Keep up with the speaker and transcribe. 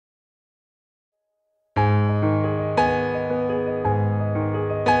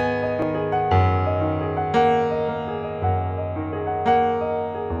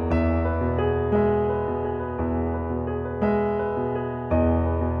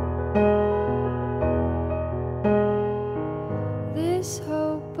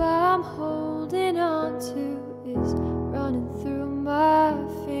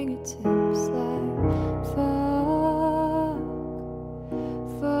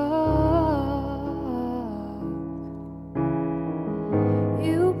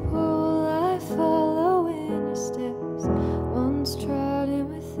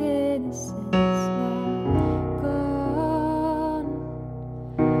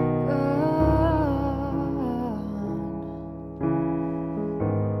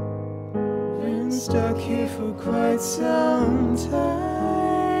stuck here for quite some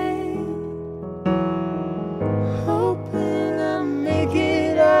time, hoping I make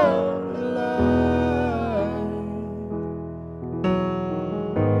it out alive.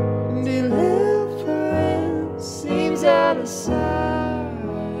 Deliverance seems out of sight.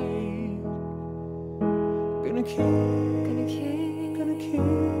 Gonna keep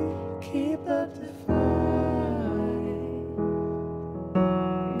up the fight.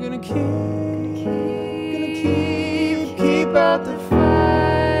 Gonna keep out the fight.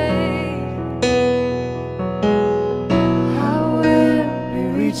 I will be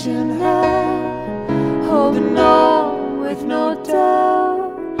reaching out, holding on with no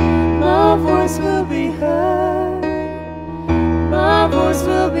doubt. My voice will be heard. My voice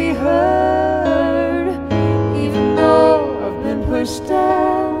will be heard. Even though I've been pushed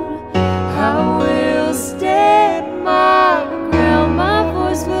down, I will stand my ground. My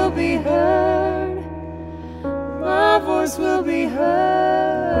voice will be heard. My voice will be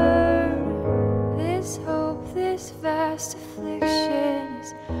heard. This hope, this vast affliction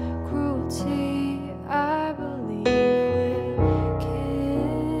is cruelty, I believe will kill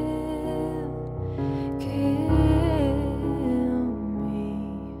me.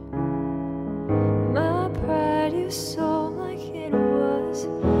 My pride you sold like it was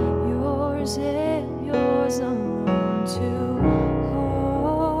yours, and yours alone to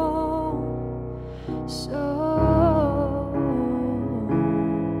hold. So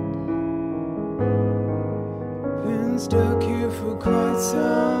been stuck here for quite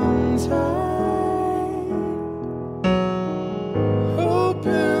some time,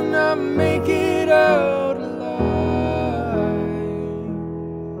 hoping I make it out alive.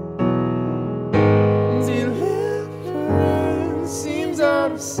 Deliverance seems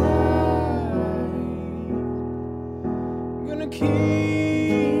out of sight. Gonna keep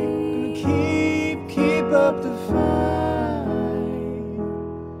up the fight.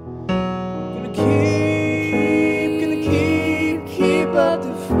 Gonna keep up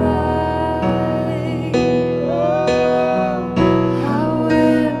the fight. Oh, I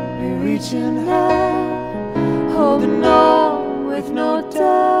will be reaching out, holding on with no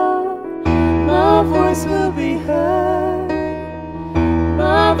doubt. My voice will be heard.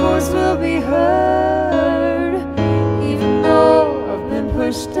 My voice will be heard. Even though I've been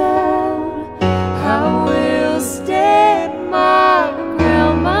pushed down, I will stand my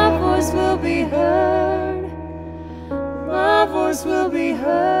ground. My voice will be heard. My voice will be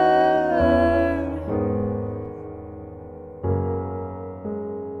heard.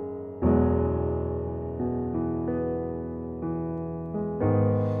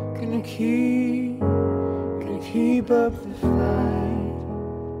 Gonna keep up the fight.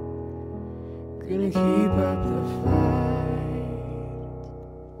 Gonna keep up the fight.